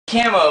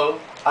camo,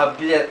 I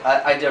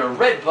did a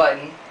red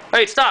button.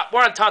 Hey, stop.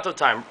 We're on Tonto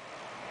time.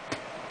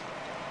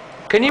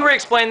 Can you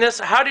re-explain this?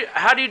 How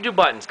do you do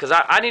buttons? Because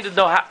I need to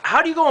know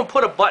how do you go and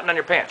put a button on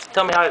your pants?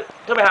 Tell me how it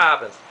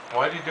happens.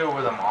 Why'd you do it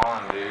with them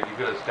on, dude? You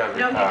could have stubbed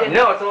your No, toe.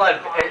 no,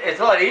 it's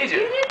a lot easier.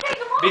 You didn't take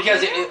them off.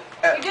 Because you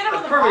did it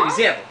with perfect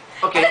example.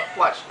 Okay,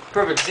 watch.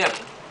 Perfect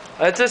example.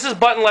 This is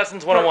Button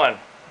Lessons 101.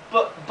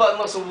 Button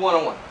whistle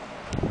 101.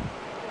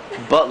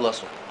 Butt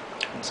whistle.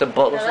 It's a butt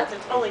No, whistle. that's a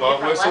totally Butt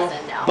different whistle?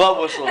 lesson now.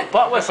 Butt whistle.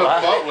 Butt whistle.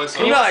 Butt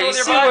whistle. No, you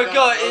see where it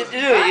goes.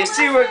 Dude, you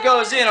see where it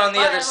goes in on the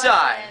other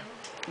side.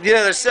 The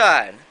other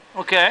side.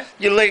 Okay.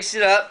 You lace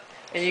it up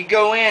and you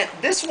go in.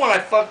 This one I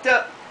fucked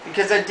up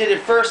because I did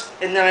it first,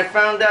 and then I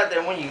found out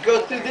that when you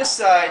go through this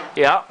side,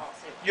 Yeah.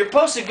 you're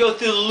supposed to go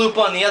through the loop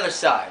on the other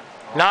side,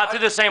 Not through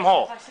the same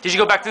hole. Did you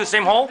go back through the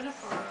same hole?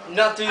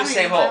 not through the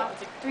same hole.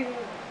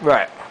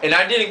 Right. And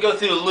I didn't go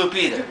through the loop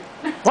either.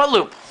 What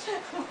loop?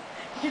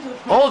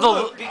 Oh,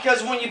 the.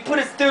 Because when you put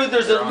it through,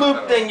 there's a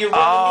loop, then you run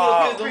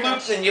the needle through the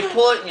loop, then you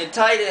pull it and you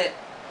tighten it.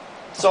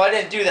 So I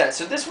didn't do that.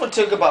 So this one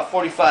took about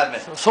 45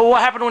 minutes. So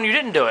what happened when you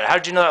didn't do it? How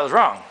did you know that was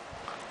wrong?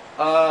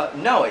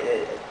 No,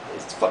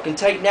 it's fucking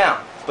tight now.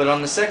 But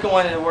on the second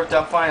one, it worked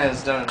out fine.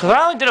 It's done. Because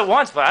I only did it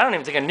once, but I don't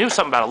even think I knew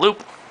something about a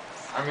loop.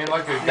 I mean,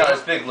 like No,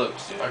 it's big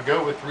loops. a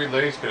goat with 3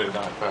 legs could have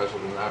done it faster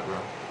than that, bro.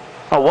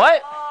 A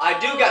what? I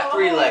do got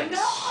 3 legs,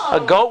 A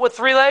goat with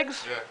 3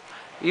 legs? Yeah.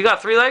 You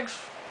got 3 legs?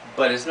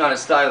 but it's not as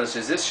stylish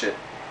as this shit.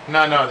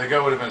 No, the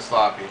goat would have been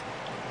sloppy.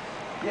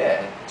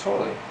 Yeah,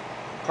 totally.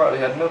 Probably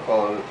had milk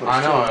all over the place.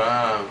 I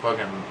know,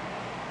 fucking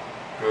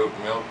goat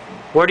milk.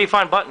 Where do you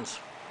find buttons?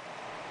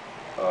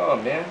 Oh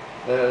man,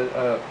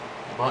 the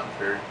Button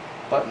fairy.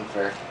 button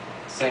fair.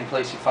 Same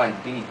place you find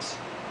beads.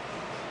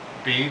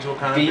 Beads? What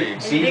kind of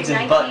Beads. beads? Beads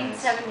and buttons.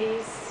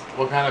 1970s.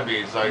 What kind of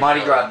beads? Like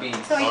Mardi Gras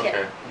beads. So you Okay.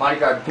 get Mardi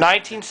Gras.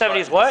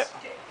 1970s what?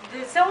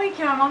 the sewing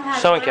kit my mom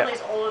has Sewing literally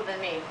kit. is older than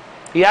me.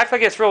 You act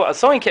like it's real. A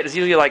sewing kit is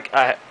usually like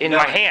in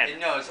my hand.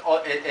 No,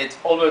 it's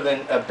older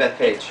than a Beth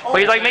Page. But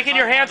you're like making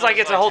your hands like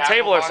it's a whole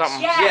table or something.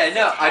 Yeah,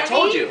 no, I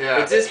told you. Yeah.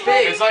 It's this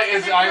big. It's like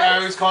I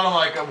always call them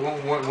like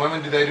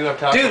women. Do they do have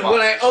tackle Dude, when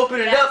I boxes?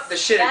 open it up, the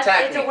shit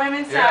attacked It's me. a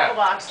women's Yeah. tackle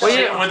box. Well,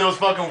 Shit, yeah. with those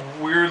fucking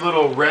weird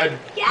little red.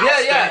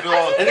 Yes. Yeah.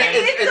 And then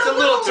it's a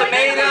little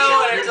tomato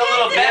and it's a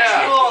little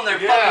vegetable and they're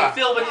fucking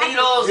filled with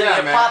needles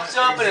and it pops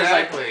up and it's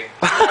like, exactly.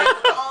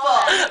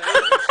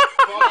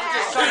 I'm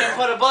just trying to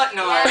put a button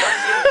on it.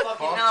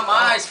 Fucking now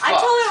my eyes I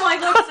fucked. told her,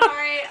 like, look,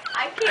 sorry,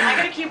 I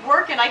gotta keep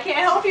working. I can't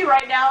help you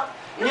right now.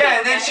 Yeah,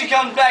 and then she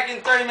comes back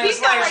in 30 minutes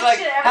He's got, later. She's like,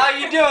 like, shit "How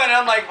you doing?" And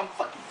I'm like, "I'm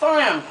fucking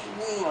fine."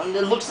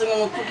 It looks like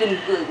I'm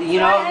fucking, you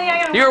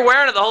know. You were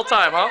wearing it the whole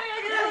time, huh?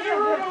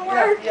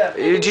 Yeah.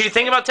 Did you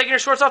think about taking your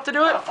shorts off to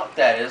do it? Oh, fuck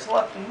that. It's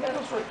left and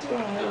metal's right there.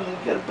 You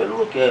get a better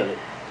look at it.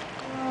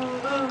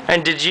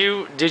 And did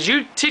you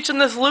teach them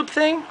this loop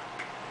thing?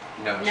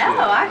 No,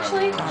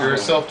 actually. You're a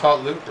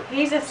self-taught looper.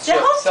 He's a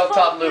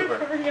Self-taught looper.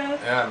 Yes.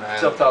 Yeah, man.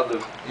 Self-taught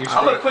looper. You should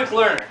I'm a be- quick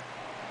learner.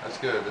 That's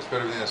good. That's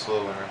better than a slow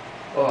learner.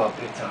 Oh,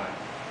 big time.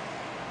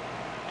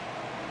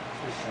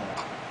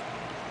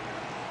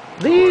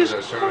 These What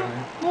is that,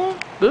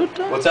 Chardonnay? good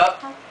times. What's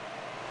up?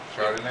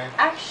 Chardonnay?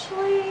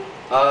 Actually,